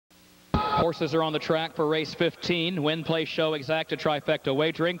Horses are on the track for race 15. Win, play, show, exacta, trifecta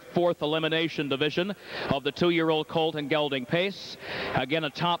wagering. 4th elimination division of the 2-year-old colt and gelding pace. Again, a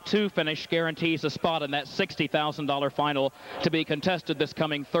top 2 finish guarantees a spot in that $60,000 final to be contested this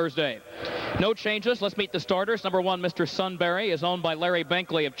coming Thursday. No changes. Let's meet the starters. Number 1, Mr. Sunbury, is owned by Larry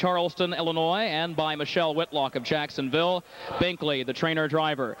Binkley of Charleston, Illinois, and by Michelle Whitlock of Jacksonville. Binkley, the trainer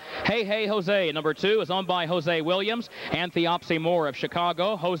driver. Hey Hey Jose, number 2, is owned by Jose Williams and Theopsy Moore of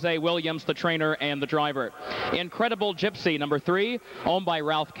Chicago. Jose Williams, the trainer and the driver. Incredible Gypsy, number 3, owned by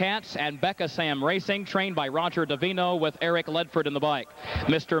Ralph Katz and Becca Sam Racing, trained by Roger Davino with Eric Ledford in the bike.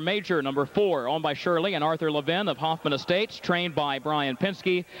 Mr. Major, number 4, owned by Shirley and Arthur Levin of Hoffman Estates, trained by Brian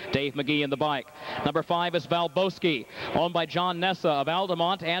Pinsky, Dave McGee in the bike. Number 5 is Val BOWSKI, owned by John Nessa of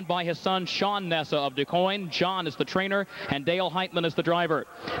Altamont and by his son Sean Nessa of DuQuoin. John is the trainer and Dale Hiteman is the driver.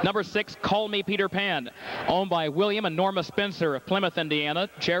 Number 6, Call Me Peter Pan, owned by William and Norma Spencer of Plymouth, Indiana.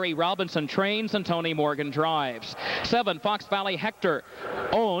 Jerry Robinson trains and Tony Morgan drives. 7, Fox Valley Hector,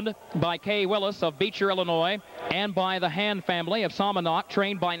 owned by Kay Willis of Beecher, Illinois, and by the Han family of Salmonaught,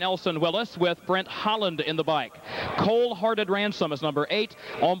 trained by Nelson Willis with Brent Holland in the bike. Cold-Hearted Ransom is number 8,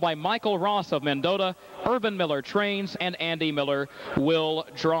 owned by Michael Ross of Mendota. Urban Miller trains and Andy Miller will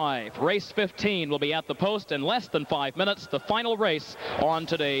drive. Race 15 will be at the post in less than 5 minutes, the final race on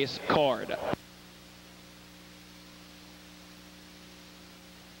today's card.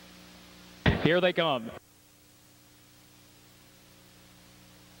 Here they come.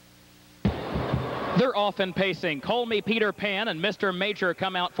 They're off and pacing. Call Me Peter Pan and Mr. Major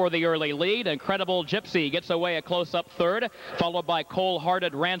come out for the early lead. Incredible Gypsy gets away a close-up third, followed by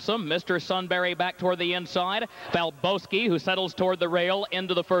Cold-Hearted Ransom. Mr. Sunbury back toward the inside. Val BOWSKI, who settles toward the rail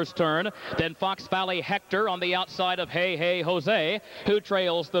into the first turn. Then Fox Valley Hector on the outside of Hey Hey Jose, who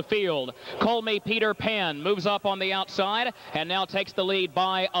trails the field. Call Me Peter Pan moves up on the outside and now takes the lead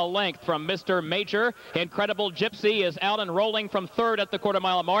by a length from Mr. Major. Incredible Gypsy is out and rolling from third at the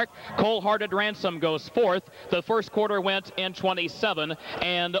quarter-mile mark. Cold-Hearted Ransom goes fourth. The first quarter went in 27-1.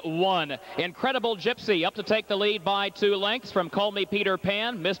 Incredible Gypsy up to take the lead by 2 lengths from Call Me Peter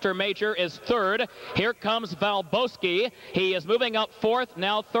Pan. Mr. Major is third. Here comes Val BOWSKI. He is moving up fourth,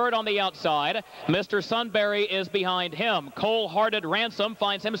 now third on the outside. Mr. Sunbury is behind him. Cold-Hearted Ransom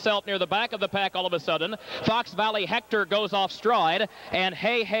finds himself near the back of the pack all of a sudden. Fox Valley Hector goes off stride, and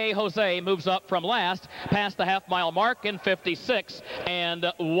Hey Hey Jose moves up from last past the half-mile mark in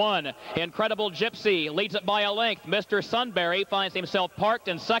 56-1. Incredible Gypsy leads it by a length. Mr. Sunbury finds himself parked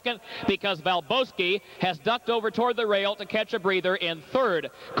in second because Val BOWSKI has ducked over toward the rail to catch a breather in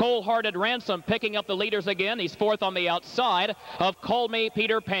third. Cold-Hearted Ransom picking up the leaders again. He's fourth on the outside of Call Me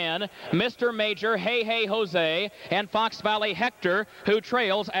Peter Pan, Mr. Major, Hey Hey Jose, and Fox Valley Hector, who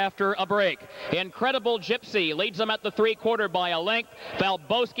trails after a break. Incredible Gypsy leads them at the 3/4 by a length. Val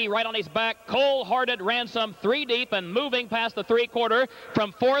BOWSKI right on his back. Cold-Hearted Ransom 3 deep and moving past the 3/4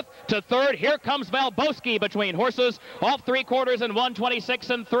 from fourth to third. Here comes Val BOWSKI between horses, off 3/4 in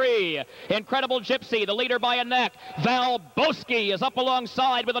 1:26-3. Incredible Gypsy, the leader by a neck. Val BOWSKI is up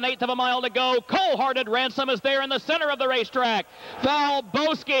alongside with 1/8 of a mile to go. Cold-Hearted Ransom is there in the center of the racetrack. Val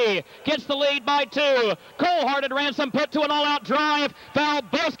BOWSKI gets the lead by 2. Cold-Hearted Ransom put to an all-out drive. Val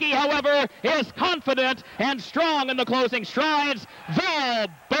BOWSKI, however, is confident and strong in the closing strides. Val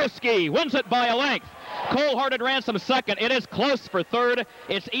BOWSKI wins it by a length. Cold-Hearted Ransom second. It is close for third.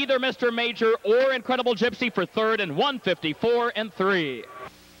 It's either Mr. Major or Incredible Gypsy for third in 1:54-3.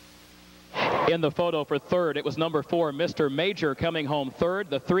 In the photo for third, it was number 4, Mr. Major, coming home third.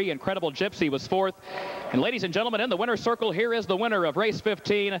 The 3, Incredible Gypsy, was fourth. And ladies and gentlemen, in the winner's circle, here is the winner of race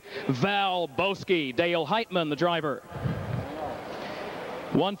 15, Val BOWSKI. Dale Hiteman, the driver.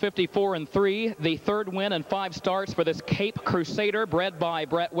 1:54-3, the third win in 5 starts for this Cape Crusader, bred by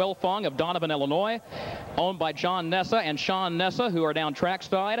Brett Wilfong of Donovan, Illinois, owned by John Nessa and Sean Nessa, who are down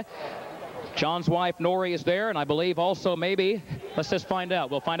trackside. John's wife, Nori, is there, and I believe also maybe, let's just find out.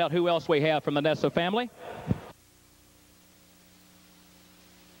 We'll find out who else we have from the Nessa family.